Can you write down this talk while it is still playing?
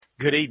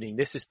Good evening.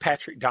 This is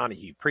Patrick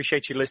Donahue.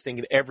 Appreciate you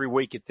listening every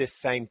week at this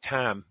same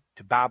time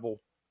to Bible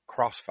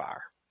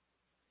Crossfire.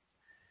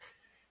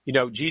 You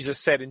know, Jesus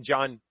said in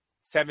John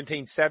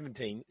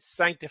 17:17,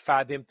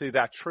 sanctify them through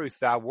thy truth.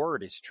 Thy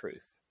word is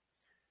truth.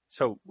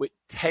 So it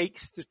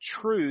takes the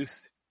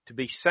truth to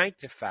be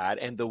sanctified,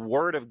 and the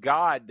word of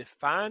God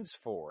defines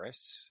for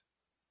us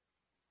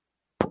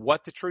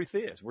what the truth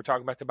is. We're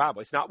talking about the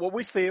Bible. It's not what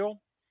we feel.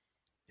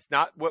 It's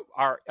not what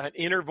an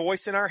inner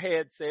voice in our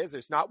head says.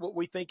 It's not what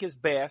we think is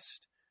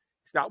best.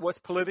 It's not what's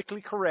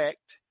politically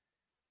correct.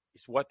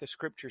 It's what the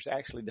scriptures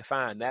actually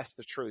define. That's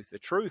the truth. The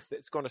truth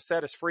that's going to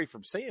set us free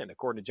from sin,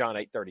 according to John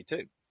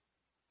 8:32.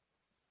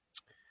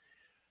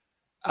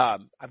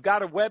 I've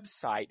got a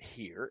website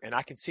here, and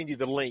I can send you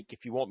the link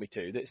if you want me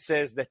to, that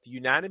says that the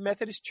United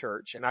Methodist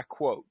Church, and I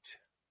quote,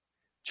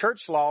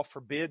 church law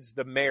forbids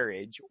the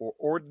marriage or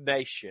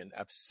ordination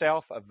of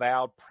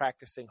self-avowed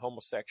practicing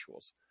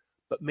homosexuals.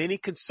 But many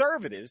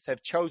conservatives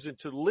have chosen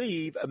to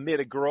leave amid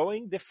a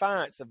growing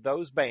defiance of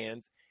those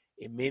bans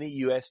in many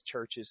U.S.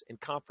 churches and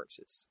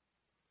conferences.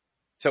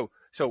 So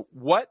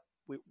I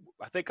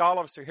think all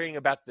of us are hearing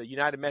about the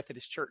United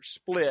Methodist Church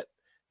split,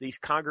 these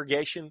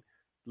congregation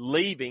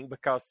leaving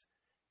because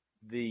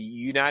the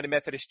United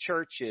Methodist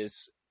Church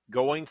is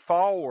going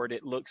forward,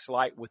 it looks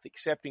like, with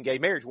accepting gay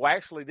marriage. Well,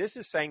 actually, this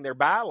is saying their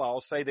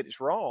bylaws say that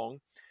it's wrong,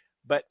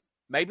 but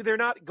maybe they're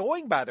not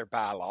going by their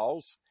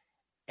bylaws.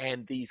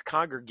 And these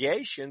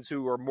congregations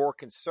who are more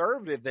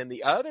conservative than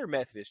the other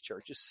Methodist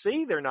churches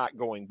see they're not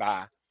going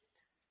by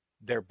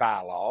their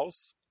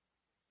bylaws.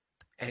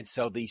 And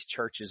so these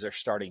churches are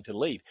starting to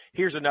leave.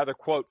 Here's another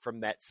quote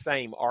from that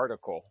same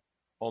article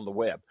on the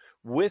web.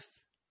 With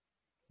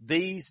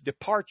these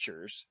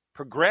departures,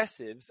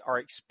 progressives are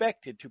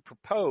expected to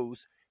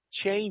propose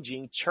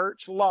changing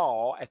church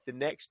law at the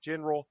next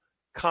General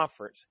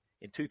Conference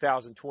in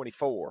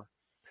 2024.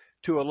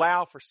 To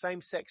allow for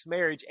same-sex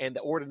marriage and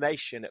the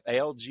ordination of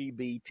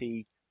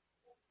LGBTQ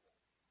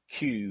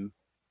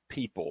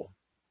people.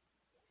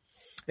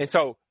 And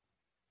so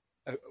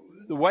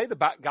the way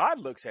God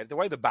looks at it, the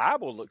way the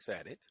Bible looks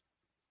at it,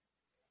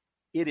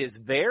 it is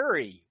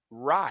very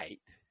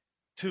right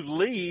to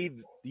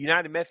leave the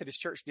United Methodist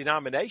Church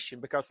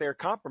denomination because they're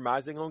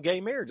compromising on gay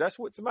marriage. That's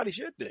what somebody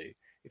should do.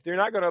 If they're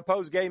not going to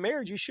oppose gay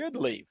marriage, you should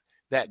leave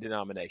that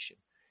denomination.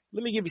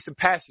 Let me give you some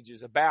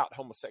passages about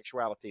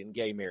homosexuality and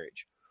gay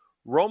marriage.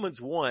 Romans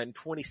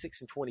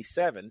 1:26 and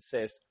 27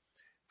 says,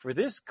 for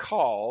this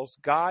cause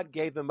God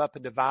gave them up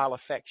into vile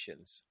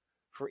affections.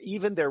 For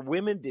even their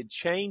women did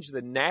change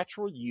the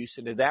natural use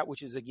into that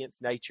which is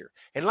against nature.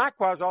 And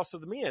likewise also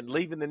the men,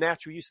 leaving the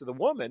natural use of the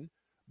woman,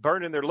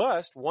 burning their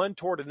lust one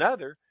toward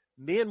another,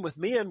 men with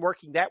men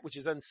working that which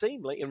is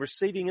unseemly, and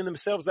receiving in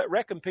themselves that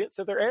recompense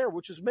of their error,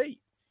 which is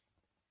meat.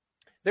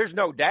 There's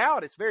no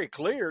doubt, it's very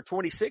clear,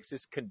 26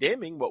 is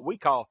condemning what we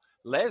call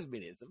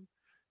lesbianism.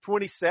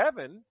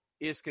 27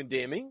 is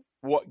condemning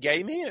what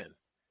gay men.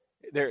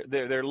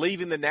 They're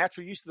leaving the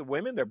natural use of the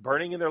women. They're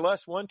burning in their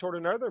lust one toward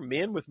another.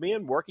 Men with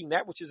men working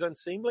that which is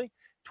unseemly.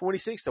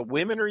 26, the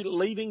women are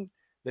leaving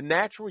the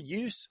natural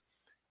use.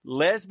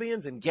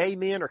 Lesbians and gay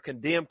men are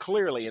condemned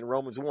clearly in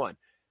Romans 1.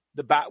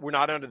 We're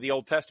not under the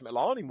Old Testament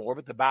law anymore,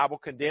 but the Bible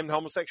condemned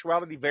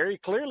homosexuality very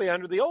clearly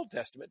under the Old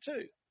Testament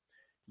too.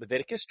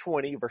 Leviticus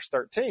 20 verse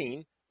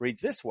 13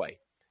 reads this way.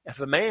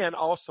 If a man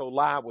also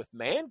lie with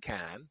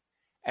mankind,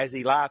 as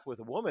he lieth with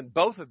a woman,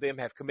 both of them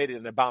have committed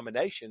an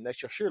abomination. They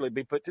shall surely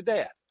be put to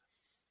death.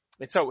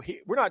 And so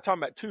we're not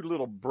talking about two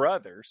little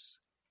brothers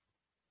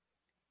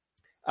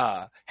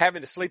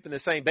having to sleep in the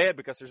same bed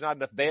because there's not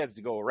enough beds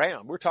to go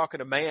around. We're talking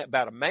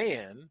about a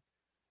man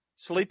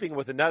sleeping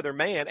with another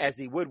man as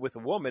he would with a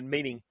woman,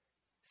 meaning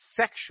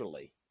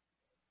sexually.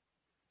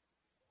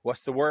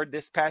 What's the word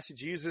this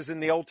passage uses in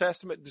the Old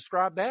Testament to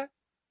describe that?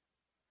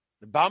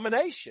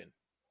 Abomination.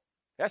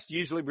 That's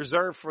usually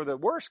reserved for the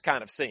worst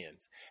kind of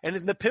sins. And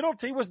then the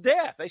penalty was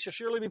death. They shall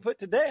surely be put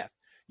to death.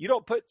 You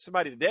don't put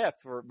somebody to death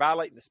for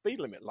violating the speed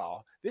limit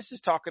law. This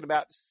is talking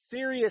about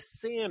serious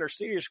sin or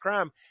serious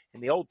crime.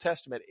 In the Old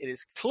Testament, it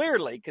is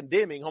clearly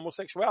condemning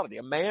homosexuality.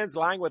 A man's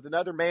lying with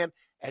another man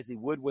as he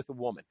would with a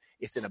woman.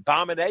 It's an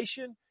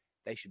abomination.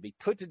 They should be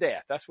put to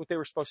death. That's what they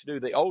were supposed to do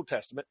in the Old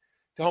Testament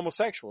to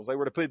homosexuals. They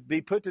were to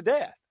be put to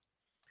death.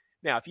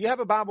 Now, if you have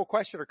a Bible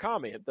question or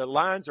comment, the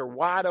lines are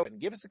wide open.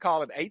 Give us a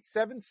call at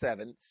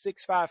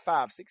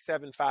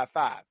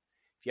 877-655-6755.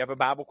 If you have a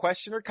Bible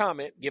question or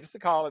comment, give us a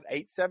call at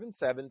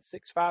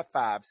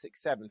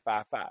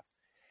 877-655-6755.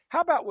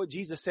 How about what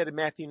Jesus said in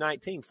Matthew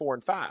 19:4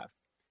 and 5?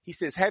 He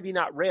says, have you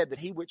not read that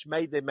he which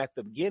made them at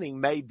the beginning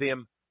made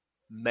them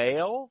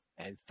male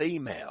and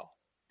female?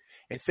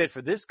 And said,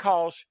 for this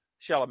cause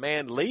shall a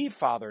man leave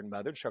father and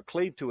mother, and shall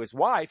cleave to his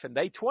wife, and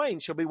they twain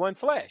shall be one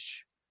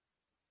flesh.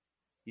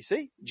 You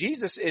see,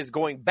 Jesus is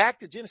going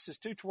back to Genesis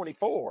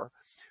 2:24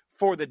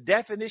 for the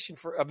definition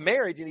of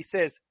marriage, and he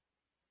says,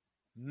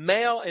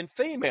 male and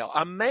female.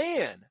 A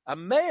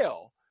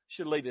male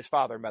should leave his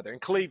father and mother and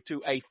cleave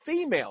to a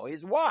female,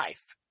 his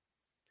wife.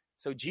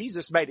 So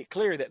Jesus made it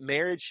clear that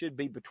marriage should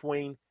be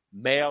between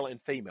male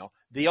and female.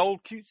 The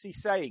old cutesy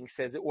saying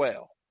says it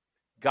well.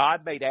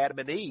 God made Adam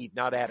and Eve,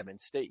 not Adam and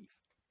Steve.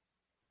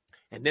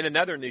 And then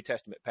another New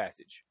Testament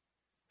passage,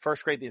 1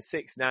 Corinthians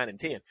 6, 9, and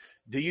 10.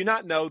 Do you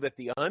not know that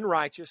the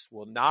unrighteous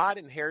will not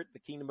inherit the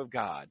kingdom of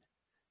God?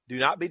 Do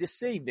not be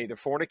deceived, neither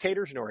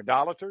fornicators, nor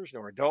idolaters,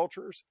 nor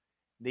adulterers,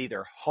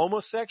 neither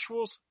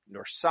homosexuals,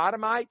 nor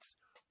sodomites,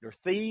 nor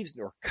thieves,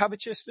 nor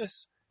covetous,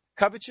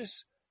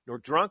 nor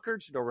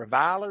drunkards, nor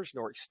revilers,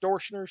 nor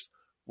extortioners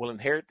will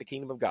inherit the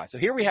kingdom of God. So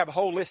here we have a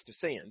whole list of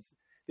sins.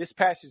 This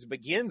passage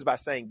begins by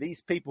saying these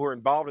people who are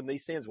involved in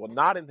these sins will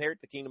not inherit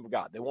the kingdom of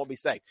God. They won't be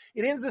saved.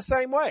 It ends the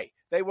same way.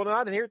 They will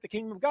not inherit the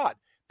kingdom of God.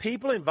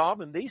 People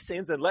involved in these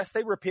sins, unless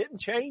they repent and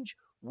change,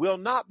 will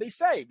not be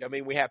saved. I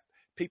mean, we have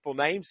people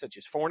named such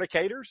as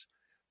fornicators,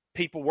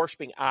 people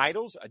worshiping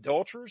idols,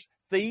 adulterers,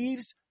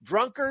 thieves,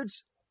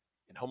 drunkards,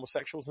 and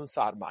homosexuals and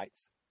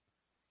sodomites.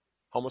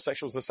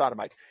 Homosexuals and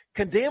sodomites.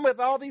 Condemned with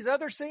all these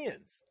other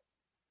sins.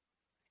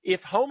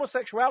 If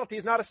homosexuality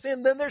is not a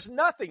sin, then there's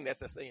nothing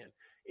that's a sin.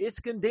 It's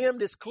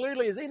condemned as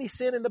clearly as any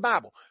sin in the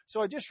Bible.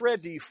 So I just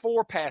read to you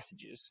 4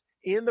 passages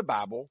in the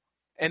Bible,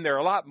 and there are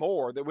a lot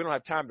more that we don't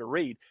have time to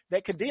read,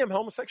 that condemn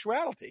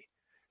homosexuality.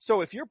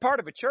 So if you're part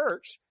of a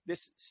church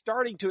that's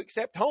starting to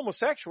accept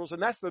homosexuals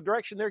and that's the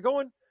direction they're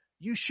going,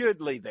 you should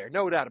leave there.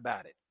 No doubt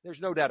about it. There's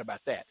no doubt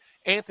about that.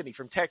 Anthony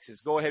from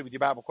Texas, go ahead with your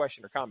Bible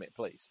question or comment,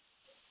 please.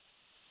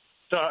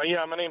 So,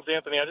 yeah, my name's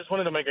Anthony. I just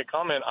wanted to make a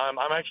comment.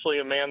 I'm actually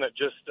a man that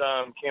just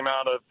came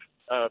out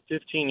of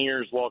 15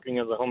 years walking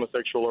as a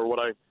homosexual,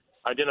 or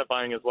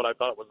identifying as what I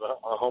thought was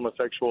a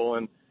homosexual.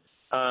 And,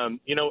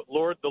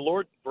 the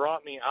Lord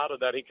brought me out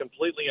of that. He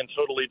completely and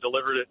totally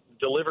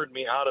delivered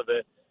me out of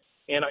it.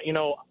 And,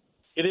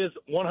 it is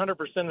 100%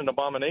 an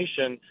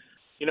abomination.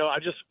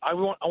 I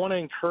want to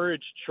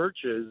encourage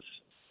churches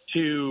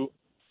to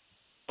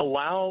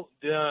allow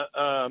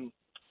the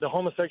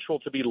homosexual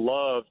to be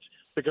loved,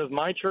 because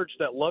my church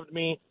that loved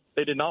me,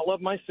 they did not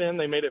love my sin.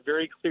 They made it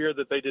very clear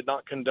that they did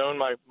not condone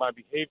my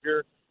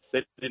behavior. They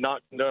did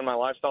not condone my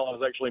lifestyle. I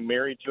was actually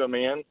married to a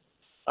man.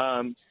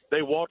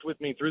 They walked with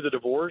me through the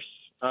divorce,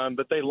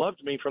 but they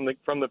loved me from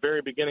the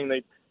very beginning.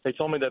 They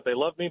told me that they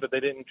loved me, but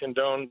they didn't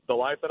condone the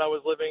life that I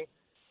was living.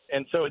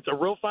 And so it's a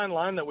real fine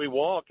line that we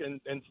walk.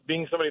 And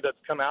being somebody that's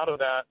come out of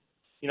that,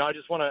 I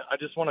just want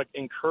to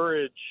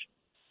encourage.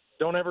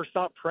 Don't ever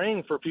stop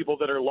praying for people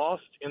that are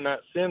lost in that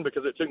sin,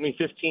 because it took me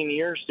 15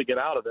 years to get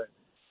out of it.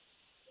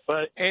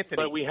 But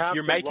Anthony,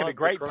 you're making a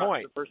great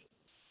point.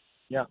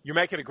 Yeah, you're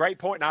making a great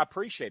point, and I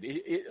appreciate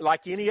it.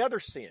 Like any other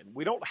sin,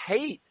 we don't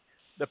hate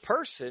the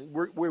person.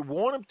 We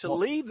want them to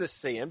leave the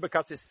sin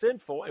because it's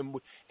sinful,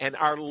 and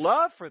our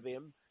love for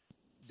them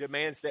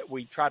demands that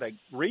we try to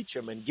reach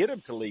them and get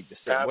them to leave the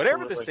sin,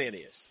 whatever the sin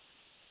is.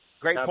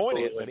 Great point,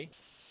 Anthony.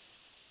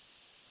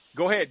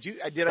 Go ahead.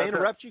 Did I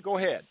interrupt you? Go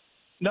ahead.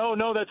 No,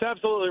 that's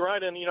absolutely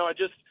right. And,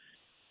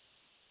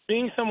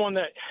 being someone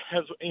that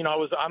has,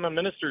 I'm a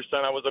minister's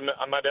son.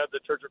 My dad's a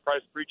Church of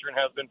Christ preacher and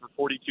has been for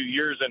 42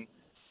 years. And,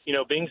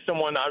 being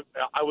someone,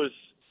 I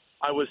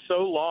was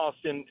so lost.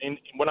 And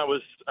when I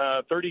was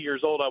 30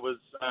 years old,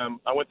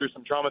 I went through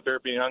some trauma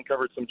therapy and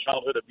uncovered some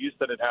childhood abuse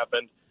that had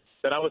happened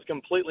that I was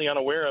completely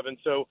unaware of. And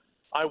so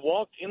I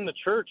walked in the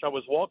church. I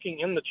was walking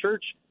in the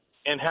church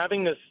and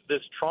having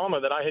this trauma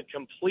that I had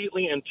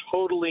completely and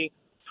totally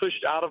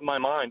pushed out of my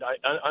mind,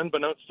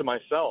 unbeknownst to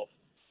myself.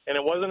 And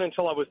it wasn't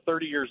until I was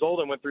 30 years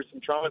old and went through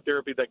some trauma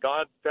therapy that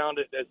God found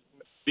it as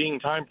being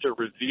time to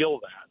reveal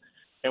that.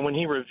 And when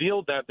he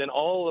revealed that, then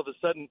all of a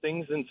sudden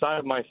things inside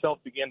of myself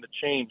began to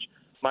change.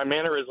 My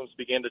mannerisms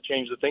began to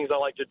change. The things I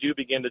like to do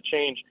began to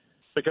change,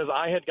 because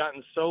I had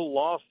gotten so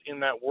lost in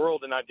that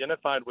world and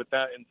identified with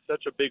that in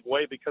such a big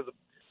way, because of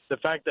the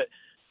fact that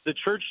the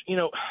church,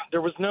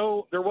 there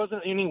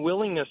wasn't any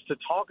willingness to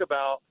talk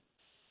about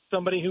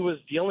somebody who was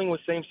dealing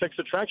with same-sex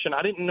attraction.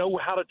 I didn't know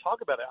how to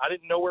talk about it. I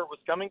didn't know where it was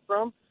coming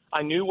from.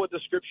 I knew what the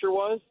scripture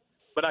was,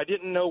 but I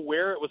didn't know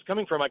where it was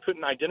coming from. I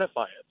couldn't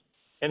identify it.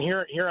 And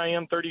here I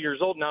am, 30 years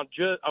old now.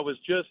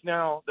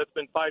 That's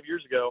been 5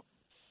 years ago.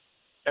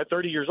 At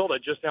 30 years old, I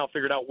just now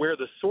figured out where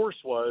the source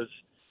was.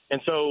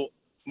 And so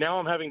now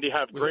I'm having to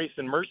have grace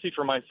and mercy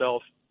for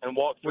myself and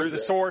walk through this.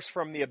 Was the source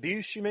from the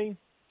abuse, you mean?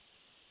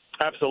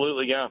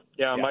 Absolutely, yeah.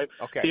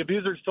 Okay. The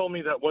abusers told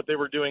me that what they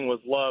were doing was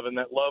love, and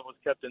that love was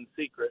kept in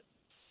secret,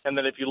 and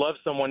that if you love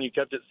someone, you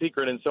kept it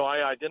secret. And so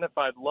I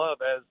identified love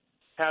as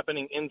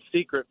happening in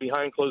secret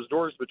behind closed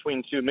doors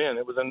between two men.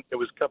 It was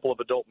a couple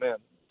of adult men.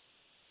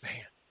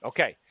 Man,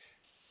 okay.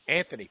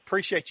 Anthony,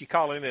 appreciate you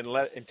calling in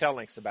and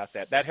telling us about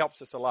that. That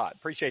helps us a lot.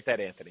 Appreciate that,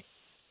 Anthony.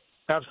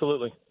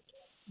 Absolutely.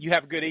 You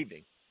have a good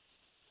evening.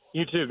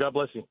 You too. God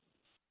bless you.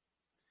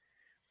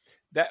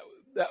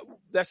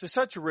 That's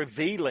such a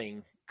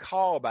revealing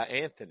call by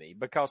Anthony,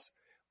 because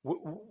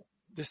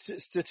the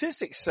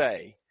statistics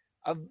say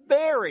a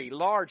very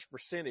large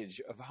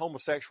percentage of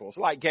homosexuals,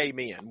 like gay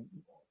men,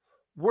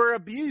 were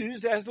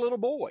abused as little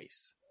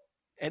boys.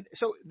 And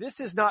so this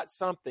is not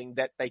something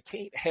that they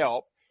can't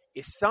help.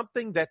 It's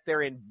something that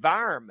their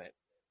environment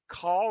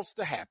caused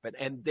to happen,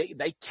 and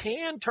they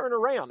can turn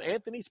around.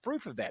 Anthony's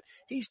proof of that.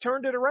 He's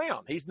turned it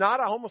around. He's not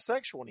a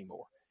homosexual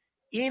anymore.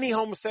 Any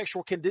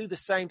homosexual can do the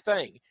same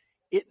thing.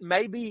 It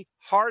may be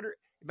harder.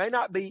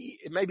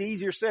 It may be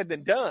easier said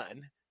than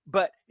done,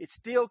 but it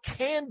still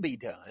can be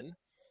done.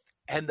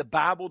 And the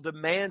Bible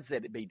demands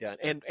that it be done.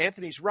 And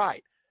Anthony's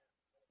right.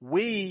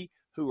 We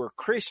who are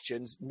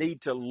Christians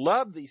need to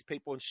love these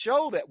people and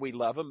show that we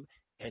love them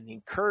and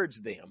encourage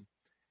them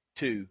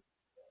to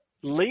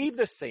leave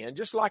the sin,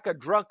 just like a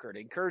drunkard.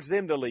 Encourage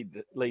them to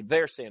leave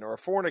their sin, or a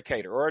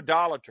fornicator, or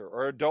idolater,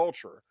 or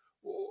adulterer,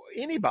 or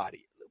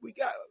anybody. We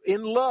got,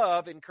 in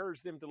love,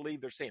 encourage them to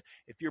leave their sin.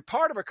 If you're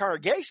part of a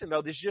congregation,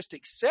 though, that's just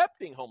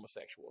accepting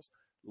homosexuals,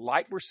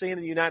 like we're seeing in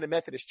the United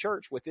Methodist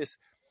Church with this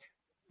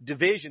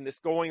division that's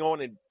going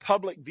on in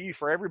public view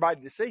for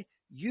everybody to see,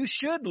 you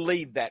should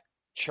leave that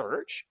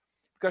church,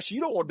 because you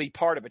don't want to be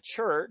part of a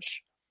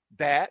church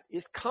that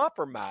is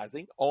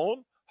compromising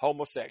on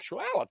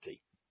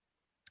homosexuality.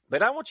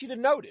 But I want you to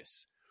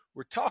notice,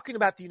 we're talking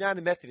about the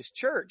United Methodist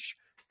Church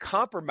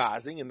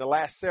compromising in the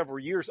last several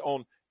years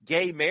on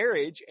gay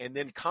marriage, and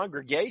then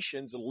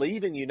congregations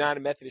leaving the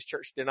United Methodist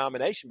Church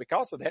denomination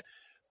because of that.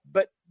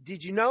 But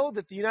did you know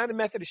that the United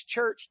Methodist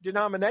Church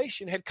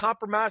denomination had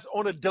compromised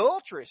on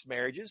adulterous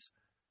marriages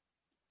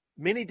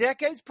many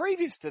decades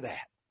previous to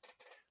that?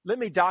 Let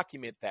me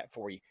document that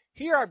for you.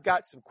 Here I've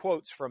got some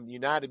quotes from the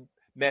United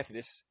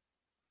Methodist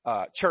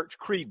Church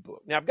Creed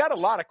book. Now, I've got a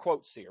lot of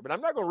quotes here, but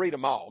I'm not going to read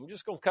them all. I'm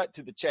just going to cut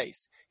to the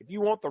chase. If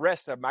you want the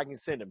rest of them, I can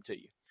send them to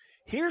you.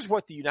 Here's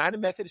what the United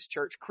Methodist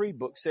Church Creed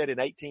book said in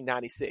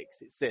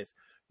 1896. It says,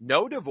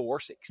 "No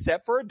divorce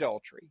except for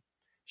adultery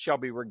shall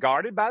be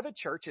regarded by the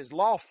church as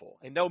lawful,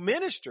 and no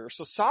minister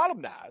shall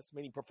solemnize,"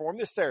 meaning perform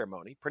this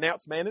ceremony,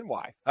 pronounce man and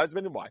wife,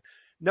 husband and wife.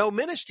 "No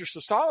minister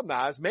shall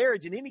solemnize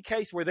marriage in any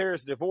case where there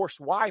is a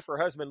divorced wife or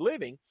husband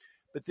living,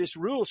 but this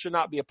rule should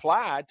not be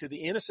applied to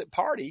the innocent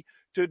party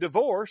to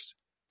divorce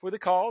for the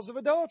cause of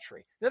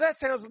adultery." Now that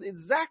sounds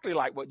exactly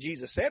like what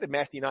Jesus said in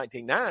Matthew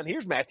 19:9.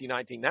 Here's Matthew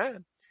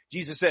 19:9.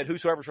 Jesus said,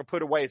 "Whosoever shall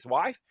put away his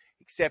wife,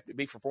 except it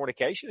be for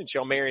fornication, and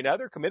shall marry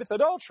another, committeth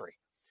adultery.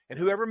 And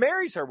whoever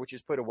marries her which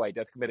is put away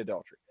doth commit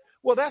adultery."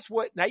 Well, that's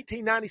what, in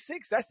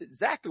 1896, that's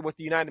exactly what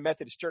the United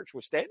Methodist Church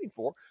was standing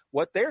for.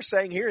 What they're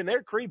saying here in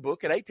their creed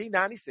book in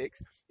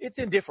 1896, it's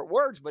in different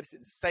words, but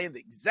it's saying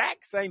the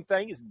exact same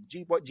thing as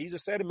what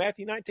Jesus said in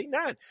Matthew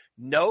 19:9.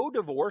 No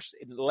divorce,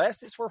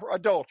 unless it's for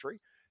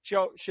adultery,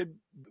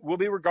 will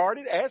be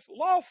regarded as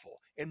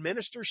lawful. And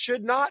ministers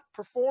should not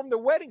perform the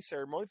wedding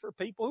ceremony for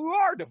people who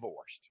are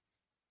divorced.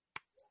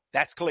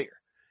 That's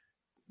clear.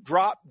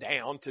 Drop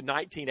down to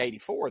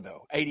 1984,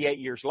 though, 88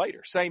 years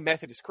later, same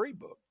Methodist Creed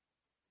book,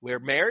 where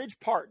marriage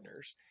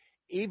partners,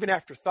 even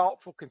after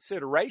thoughtful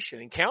consideration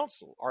and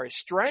counsel, are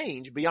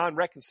estranged beyond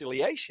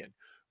reconciliation.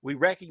 We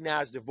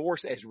recognize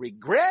divorce as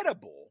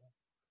regrettable,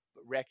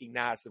 but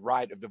recognize the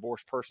right of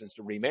divorced persons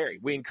to remarry.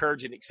 We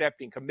encourage an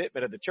accepting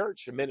commitment of the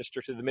church to minister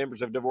to the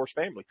members of a divorced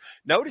family.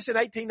 Notice in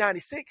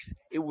 1896,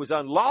 it was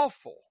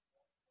unlawful,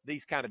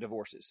 these kind of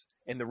divorces,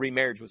 and the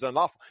remarriage was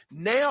unlawful.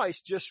 Now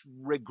it's just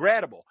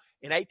regrettable.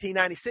 In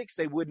 1896,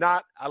 they would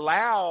not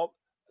allow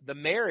the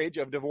marriage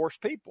of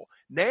divorced people.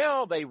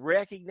 Now they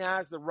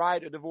recognize the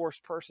right of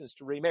divorced persons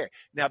to remarry.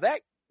 Now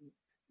that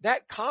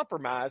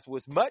compromise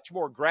was much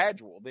more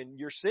gradual than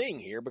you're seeing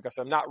here, because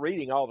I'm not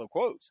reading all the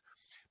quotes.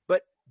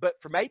 But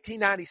from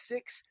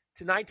 1896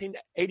 to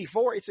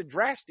 1984, it's a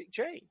drastic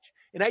change.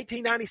 In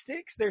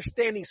 1896, they're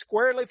standing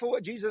squarely for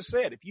what Jesus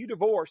said. If you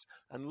divorce,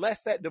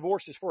 unless that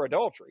divorce is for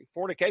adultery,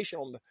 fornication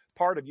on the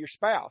part of your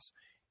spouse,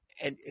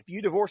 and if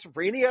you divorce them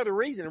for any other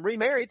reason and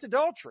remarry, it's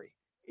adultery.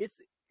 It's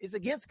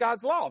against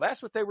God's law.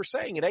 That's what they were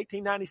saying in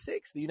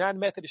 1896, the United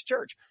Methodist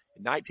Church.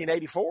 In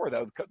 1984,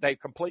 though, they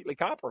completely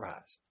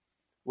compromised.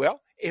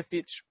 Well, if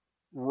it's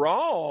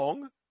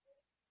wrong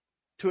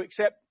to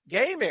accept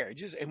gay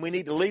marriages, and we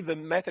need to leave the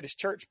Methodist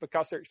Church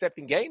because they're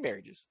accepting gay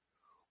marriages,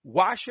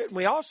 why shouldn't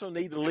we also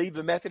need to leave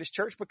the Methodist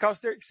Church because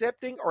they're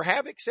accepting or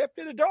have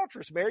accepted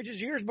adulterous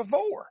marriages years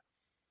before?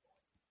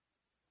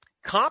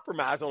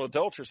 Compromise on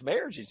adulterous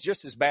marriage is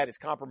just as bad as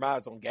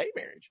compromise on gay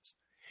marriages.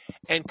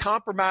 And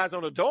compromise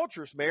on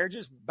adulterous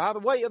marriages, by the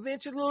way,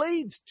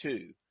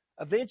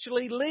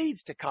 eventually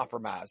leads to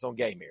compromise on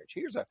gay marriage.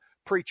 Here's a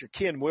preacher,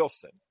 Ken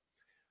Wilson,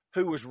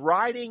 who was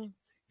writing.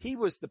 He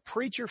was the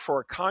preacher for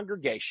a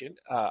congregation,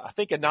 I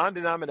think a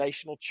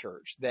non-denominational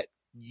church that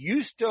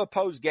used to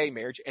oppose gay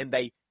marriage, and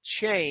they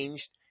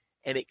changed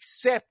and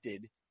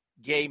accepted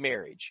gay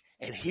marriage.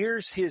 And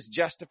here's his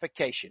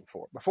justification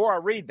for it. Before I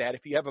read that,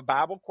 if you have a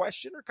Bible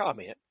question or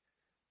comment,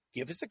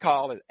 give us a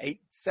call at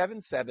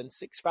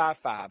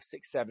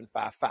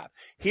 877-655-6755.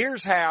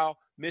 Here's how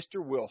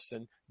Mr.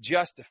 Wilson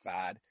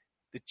justified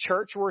the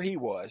church where he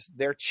was,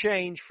 their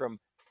change from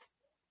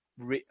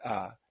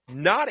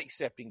not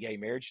accepting gay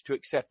marriage to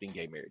accepting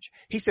gay marriage.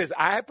 He says,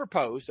 "I have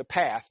proposed a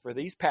path for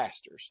these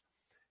pastors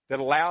that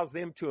allows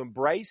them to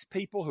embrace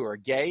people who are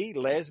gay,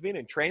 lesbian,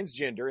 and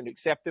transgender and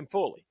accept them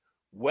fully,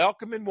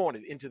 welcome and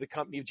wanted into the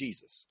company of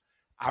Jesus.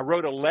 I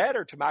wrote a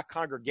letter to my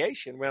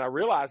congregation when I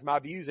realized my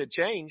views had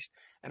changed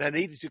and I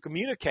needed to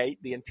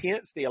communicate the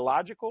intense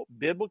theological,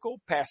 biblical,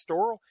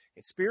 pastoral,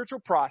 and spiritual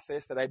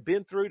process that I'd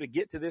been through to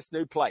get to this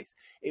new place.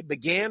 It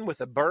began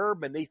with a burr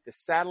beneath the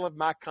saddle of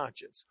my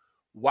conscience.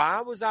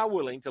 Why was I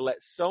willing to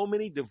let so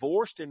many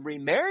divorced and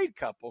remarried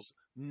couples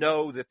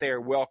know that they are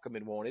welcome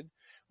and wanted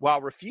while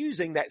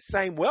refusing that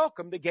same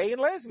welcome to gay and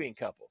lesbian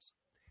couples?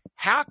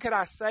 How could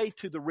I say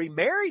to the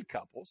remarried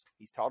couples,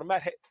 he's talking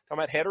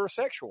about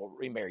heterosexual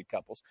remarried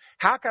couples,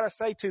 how could I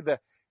say to the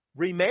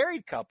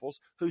remarried couples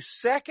whose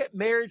second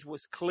marriage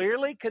was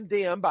clearly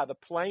condemned by the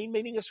plain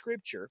meaning of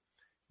Scripture,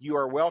 you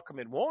are welcome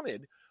and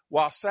wanted,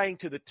 while saying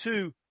to the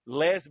two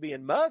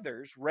lesbian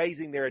mothers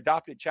raising their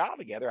adopted child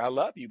together, I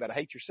love you, but I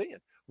hate your sin.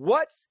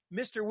 What's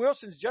Mr.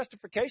 Wilson's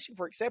justification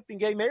for accepting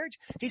gay marriage?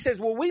 He says,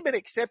 well, we've been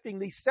accepting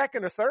these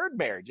second or third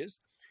marriages.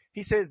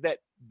 He says that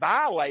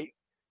violate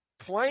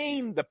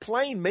the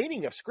plain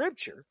meaning of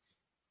Scripture.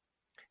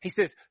 He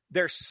says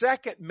their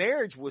second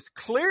marriage was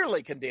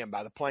clearly condemned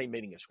by the plain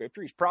meaning of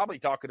Scripture. He's probably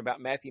talking about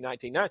Matthew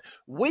 19:9.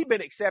 We've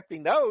been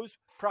accepting those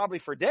probably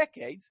for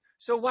decades.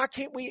 So why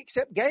can't we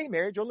accept gay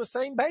marriage on the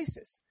same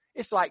basis?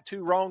 It's like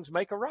two wrongs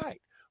make a right.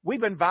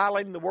 We've been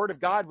violating the Word of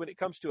God when it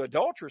comes to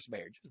adulterous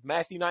marriages,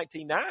 Matthew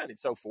 19:9 and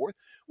so forth.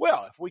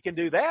 Well, if we can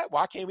do that,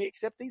 why can't we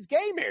accept these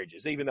gay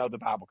marriages, even though the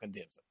Bible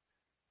condemns them?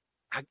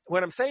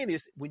 What I'm saying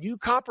is when you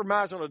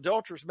compromise on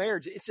adulterous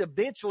marriage, it's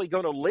eventually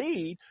going to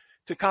lead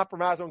to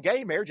compromise on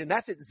gay marriage. And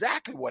that's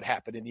exactly what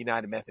happened in the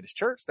United Methodist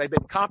Church. They've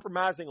been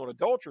compromising on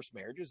adulterous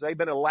marriages. They've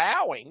been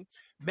allowing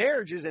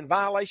marriages in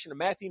violation of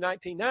Matthew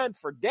 19:9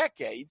 for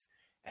decades.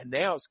 And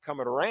now it's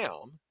coming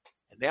around.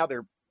 And now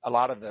a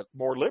lot of the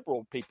more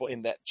liberal people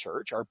in that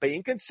church are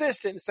being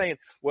consistent and saying,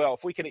 well,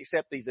 if we can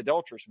accept these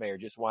adulterous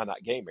marriages, why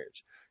not gay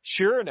marriage?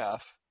 Sure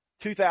enough,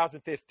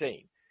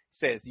 2015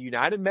 says the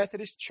United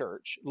Methodist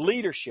Church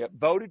leadership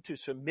voted to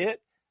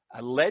submit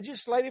a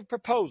legislative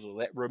proposal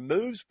that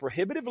removes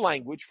prohibitive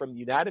language from the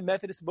United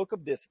Methodist Book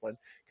of Discipline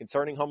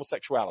concerning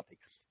homosexuality.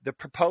 The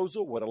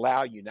proposal would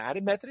allow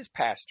United Methodist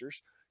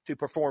pastors to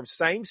perform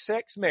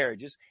same-sex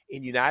marriages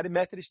in United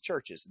Methodist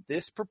churches.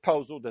 This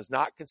proposal does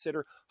not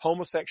consider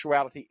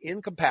homosexuality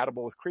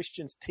incompatible with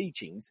Christians'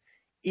 teachings,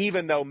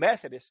 even though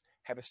Methodists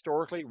have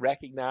historically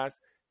recognized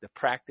the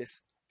practice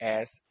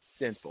as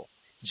sinful.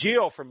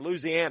 Jill from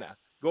Louisiana,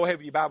 go ahead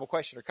with your Bible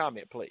question or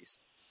comment, please.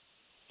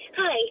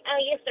 Hi.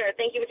 Yes, sir.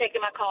 Thank you for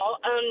taking my call.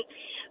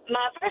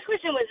 My first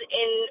question was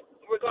in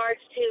regards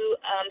to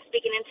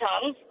speaking in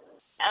tongues.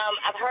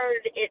 I've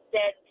heard it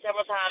said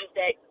several times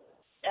that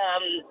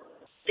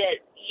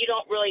that you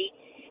don't really,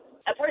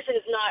 a person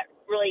is not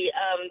really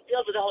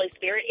filled with the Holy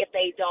Spirit if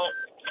they don't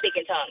speak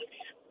in tongues.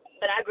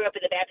 But I grew up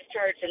in the Baptist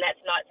church, and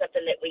that's not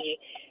something that we,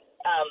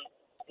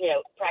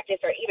 practice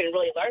or even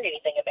really learned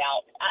anything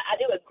about. I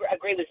do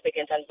agree with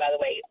speaking in tongues, by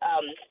the way,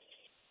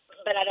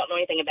 but I don't know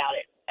anything about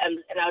it. And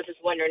I was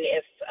just wondering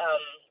if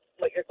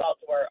what your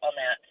thoughts were on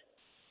that.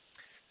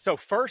 So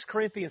 1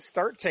 Corinthians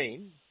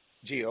 13,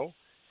 Jill,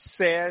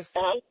 says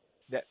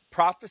that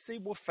prophecy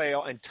will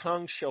fail and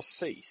tongues shall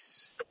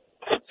cease.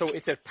 So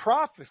it's a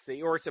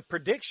prophecy or it's a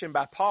prediction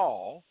by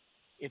Paul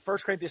in 1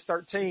 Corinthians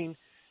 13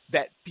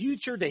 that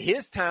future to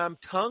his time,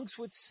 tongues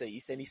would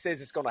cease. And he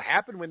says it's going to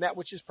happen when that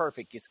which is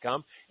perfect is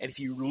come. And if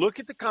you look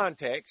at the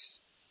context,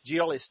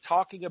 Jill is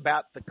talking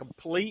about the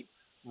complete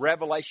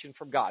revelation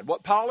from God.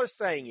 What Paul is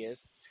saying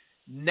is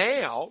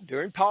now,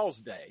 during Paul's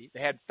day,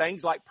 they had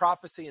things like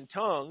prophecy and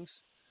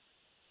tongues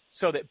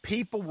so that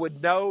people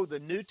would know the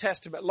New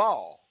Testament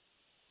law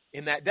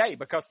in that day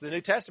because the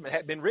New Testament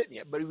hadn't been written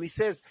yet. But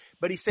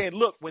he's saying,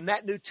 look, when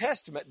that New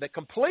Testament, the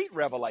complete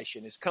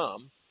revelation has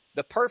come,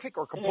 the perfect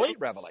or complete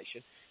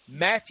revelation,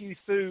 Matthew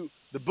through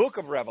the book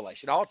of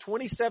Revelation, all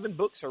 27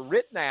 books are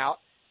written out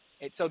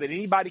and so that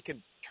anybody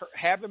can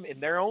have them in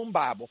their own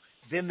Bible,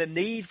 then the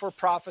need for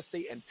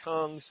prophecy and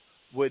tongues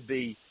wouldn't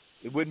be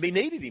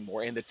needed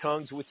anymore, and the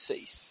tongues would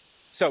cease.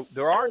 So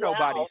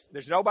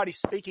there's nobody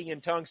speaking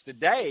in tongues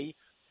today,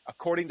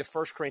 according to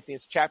 1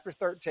 Corinthians chapter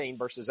 13,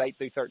 verses 8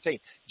 through 13.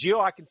 Jill,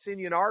 I can send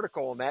you an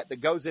article on that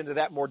goes into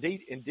that more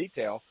in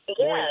detail,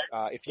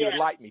 if you would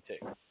like me to.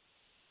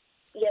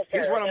 Yes, sir.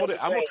 Here's what I'm going to do.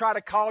 I'm going to try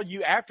to call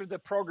you after the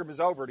program is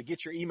over to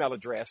get your email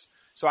address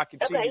so I can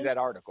send you that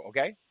article,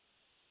 okay?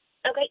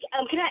 Okay.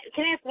 Can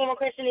I ask one more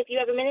question if you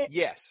have a minute?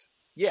 Yes.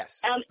 Go ahead.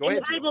 In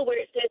the Bible where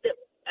it says that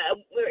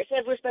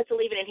we're supposed to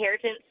leave an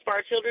inheritance for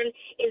our children,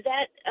 is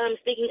that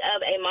speaking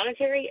of a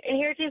monetary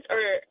inheritance or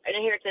an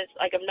inheritance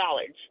like of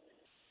knowledge?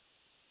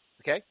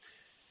 Okay.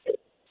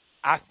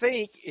 I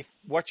think if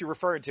what you're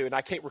referring to, and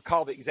I can't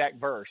recall the exact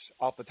verse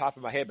off the top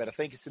of my head, but I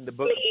think it's in the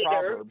book of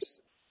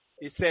Proverbs.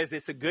 It says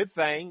it's a good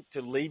thing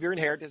to leave your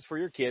inheritance for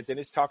your kids, and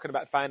it's talking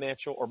about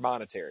financial or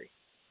monetary.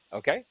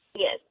 Okay?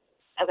 Yes.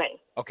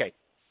 Okay.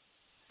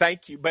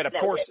 Thank you. But, of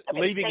course,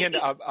 leaving in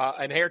an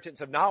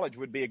inheritance of knowledge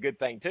would be a good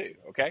thing, too.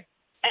 Okay?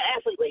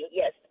 Absolutely.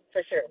 Yes,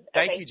 for sure.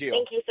 Thank you, Jill.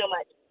 Thank you so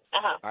much.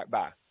 All right,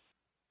 bye.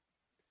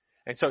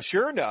 And so,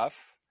 sure enough,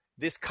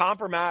 this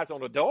compromise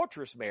on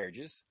adulterous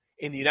marriages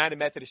in the United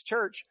Methodist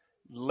Church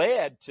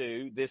led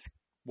to this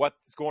what's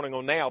going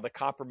on now, the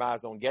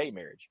compromise on gay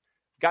marriage.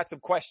 Got some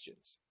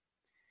questions.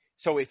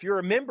 So if you're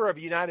a member of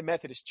United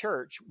Methodist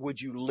Church, would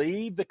you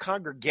leave the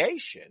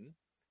congregation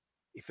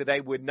if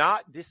they would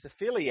not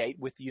disaffiliate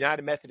with the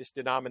United Methodist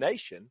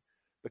denomination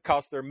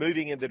because they're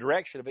moving in the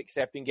direction of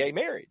accepting gay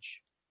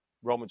marriage?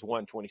 Romans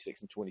 1,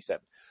 26 and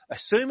 27.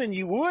 Assuming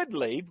you would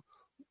leave,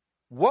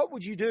 what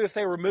would you do if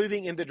they were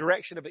moving in the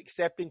direction of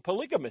accepting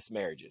polygamous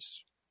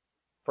marriages?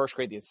 1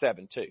 Corinthians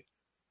 7, 2.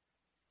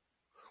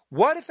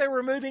 What if they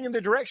were moving in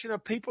the direction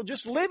of people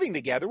just living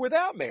together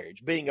without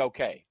marriage being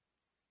okay,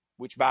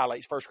 which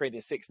violates 1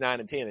 Corinthians 6, 9,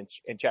 and 10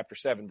 in chapter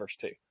 7, verse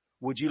 2?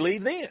 Would you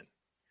leave then?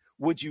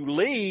 Would you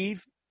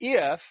leave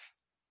if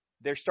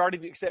they're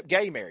starting to accept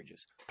gay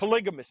marriages,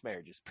 polygamous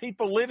marriages,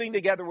 people living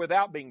together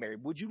without being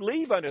married? Would you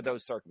leave under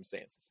those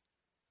circumstances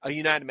a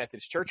United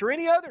Methodist Church or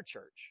any other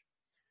church?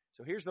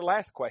 So here's the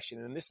last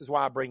question, and this is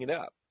why I bring it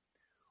up.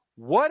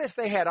 What if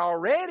they had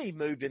already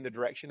moved in the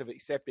direction of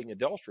accepting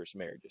adulterous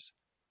marriages,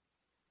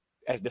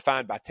 as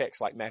defined by texts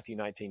like Matthew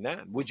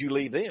 19:9? Would you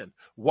leave then?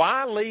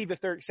 Why leave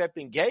if they're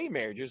accepting gay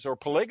marriages or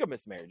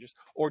polygamous marriages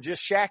or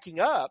just shacking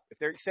up? If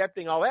they're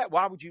accepting all that,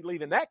 why would you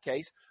leave in that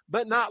case,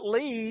 but not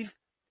leave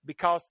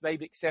because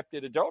they've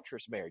accepted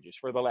adulterous marriages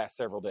for the last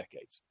several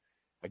decades?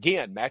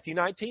 Again, Matthew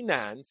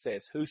 19:9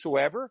 says,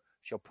 whosoever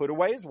shall put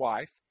away his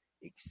wife,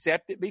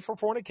 except it be for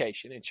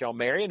fornication, and shall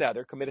marry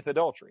another, committeth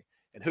adultery.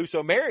 And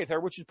whoso marrieth her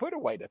which is put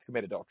away doth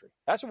commit adultery.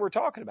 That's what we're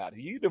talking about. If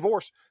you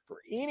divorce for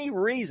any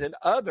reason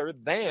other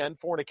than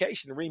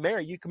fornication and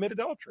remarry, you commit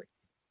adultery.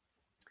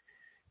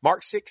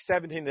 Mark 6,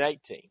 17 and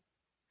 18.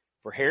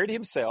 For Herod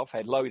himself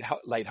had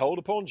laid hold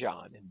upon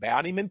John and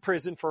bound him in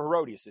prison for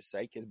Herodias'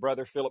 sake, his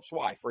brother Philip's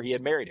wife, for he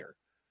had married her.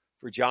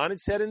 For John had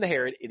said unto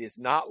Herod, it is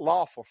not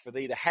lawful for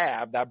thee to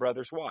have thy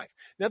brother's wife.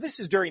 Now this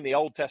is during the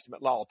Old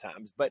Testament law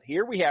times, but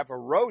here we have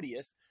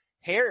Herodias,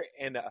 Herod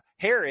in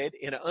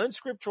an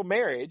unscriptural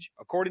marriage,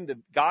 according to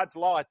God's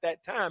law at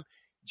that time.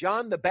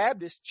 John the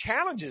Baptist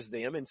challenges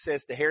them and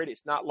says to Herod,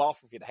 it's not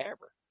lawful for you to have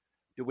her.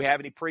 Do we have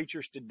any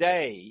preachers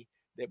today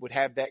that would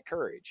have that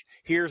courage?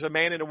 Here's a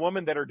man and a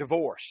woman that are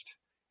divorced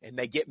and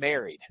they get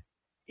married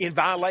in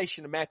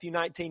violation of Matthew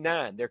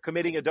 19:9. They're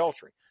committing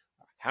adultery.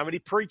 How many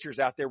preachers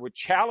out there would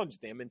challenge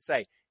them and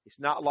say, it's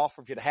not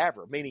lawful for you to have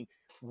her? Meaning,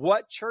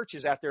 what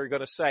churches out there are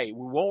going to say,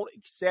 we won't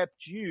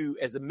accept you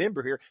as a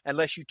member here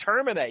unless you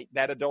terminate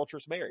that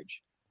adulterous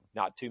marriage?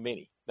 Not too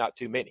many. Not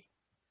too many.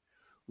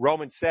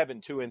 Romans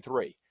 7, 2 and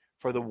 3.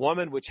 For the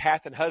woman which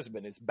hath an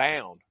husband is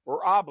bound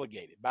or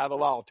obligated by the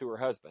law to her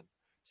husband,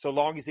 so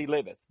long as he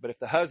liveth. But if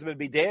the husband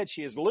be dead,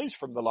 she is loose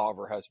from the law of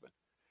her husband.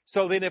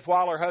 So then if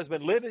while her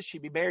husband liveth, she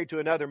be married to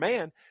another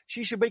man,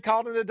 she should be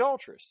called an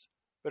adulteress.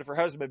 But if her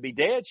husband be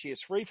dead, she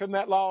is free from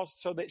that law,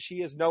 so that she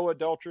is no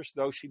adulteress,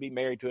 though she be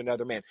married to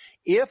another man.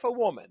 If a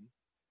woman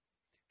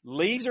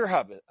leaves her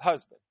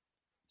husband,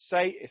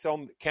 say it's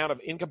on account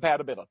of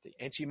incompatibility,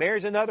 and she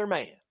marries another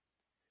man,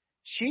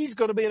 she's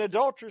going to be an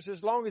adulteress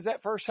as long as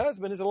that first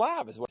husband is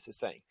alive, is what it's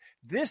saying.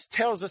 This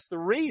tells us the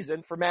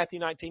reason for Matthew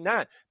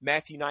 19:9.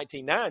 Matthew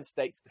 19:9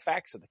 states the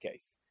facts of the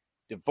case.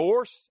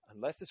 Divorce,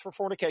 unless it's for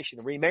fornication,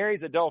 and remarry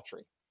is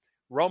adultery.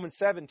 Romans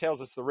 7 tells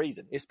us the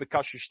reason. It's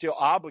because you're still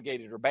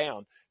obligated or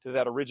bound to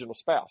that original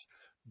spouse.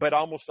 But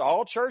almost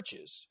all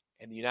churches,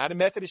 and the United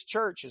Methodist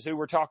Church is who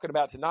we're talking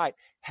about tonight,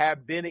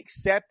 have been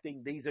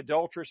accepting these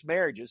adulterous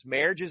marriages,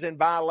 marriages in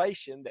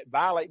violation that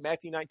violate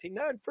Matthew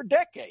 19:9 for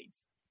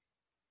decades.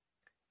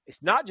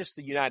 It's not just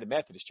the United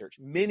Methodist Church.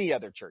 Many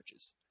other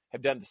churches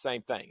have done the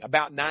same thing,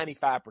 about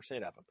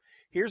 95% of them.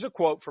 Here's a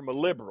quote from a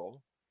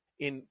liberal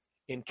in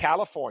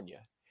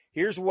California.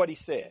 Here's what he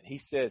said. He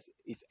says,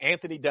 it's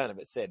Anthony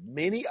Donovan said,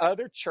 many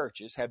other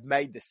churches have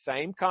made the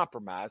same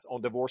compromise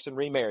on divorce and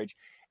remarriage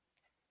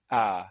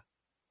as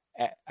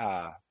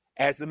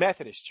the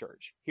Methodist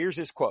Church. Here's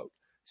his quote.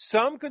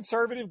 Some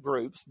conservative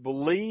groups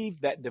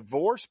believe that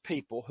divorced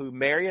people who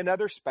marry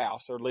another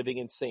spouse are living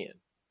in sin.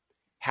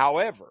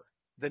 However,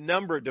 the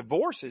number of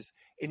divorces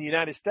in the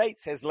United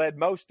States has led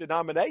most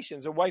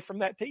denominations away from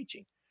that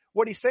teaching.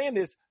 What he's saying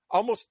is,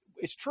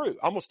 it's true.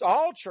 Almost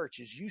all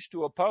churches used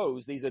to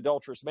oppose these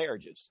adulterous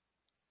marriages,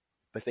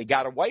 but they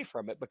got away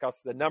from it because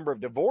the number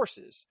of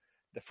divorces,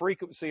 the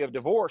frequency of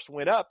divorce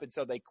went up, and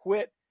so they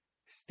quit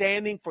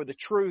standing for the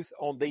truth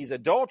on these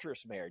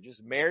adulterous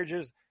marriages,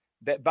 marriages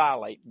that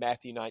violate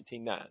Matthew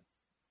 19:9.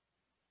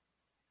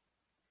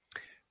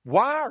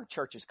 Why are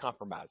churches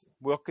compromising?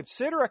 Well,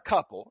 consider a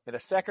couple in a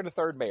second or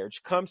third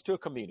marriage comes to a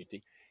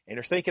community and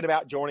are thinking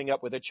about joining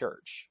up with a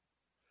church.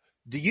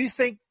 Do you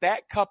think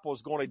that couple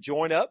is going to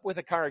join up with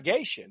a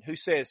congregation who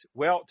says,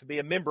 well, to be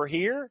a member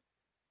here,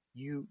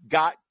 you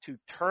got to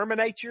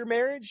terminate your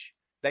marriage?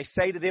 They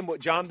say to them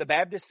what John the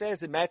Baptist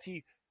says in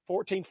Matthew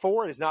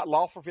 14:4, it is not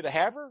lawful for you to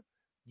have her.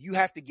 You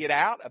have to get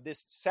out of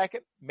this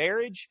second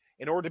marriage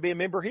in order to be a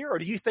member here? Or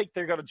do you think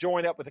they're going to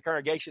join up with a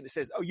congregation that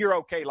says, oh, you're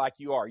okay like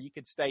you are. You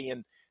can stay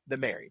in the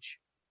marriage?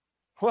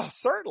 Well,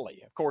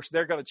 certainly. Of course,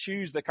 they're going to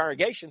choose the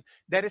congregation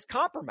that is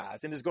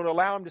compromised and is going to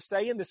allow them to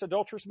stay in this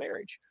adulterous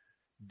marriage.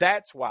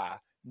 That's why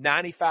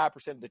 95%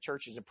 of the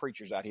churches and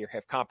preachers out here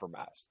have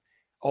compromised.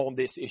 on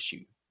this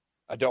issue,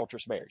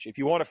 adulterous marriage. If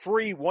you want a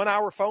free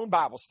 1-hour phone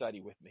Bible study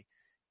with me,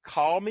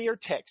 call me or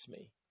text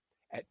me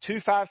at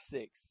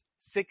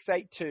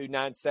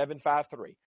 256-682-9753.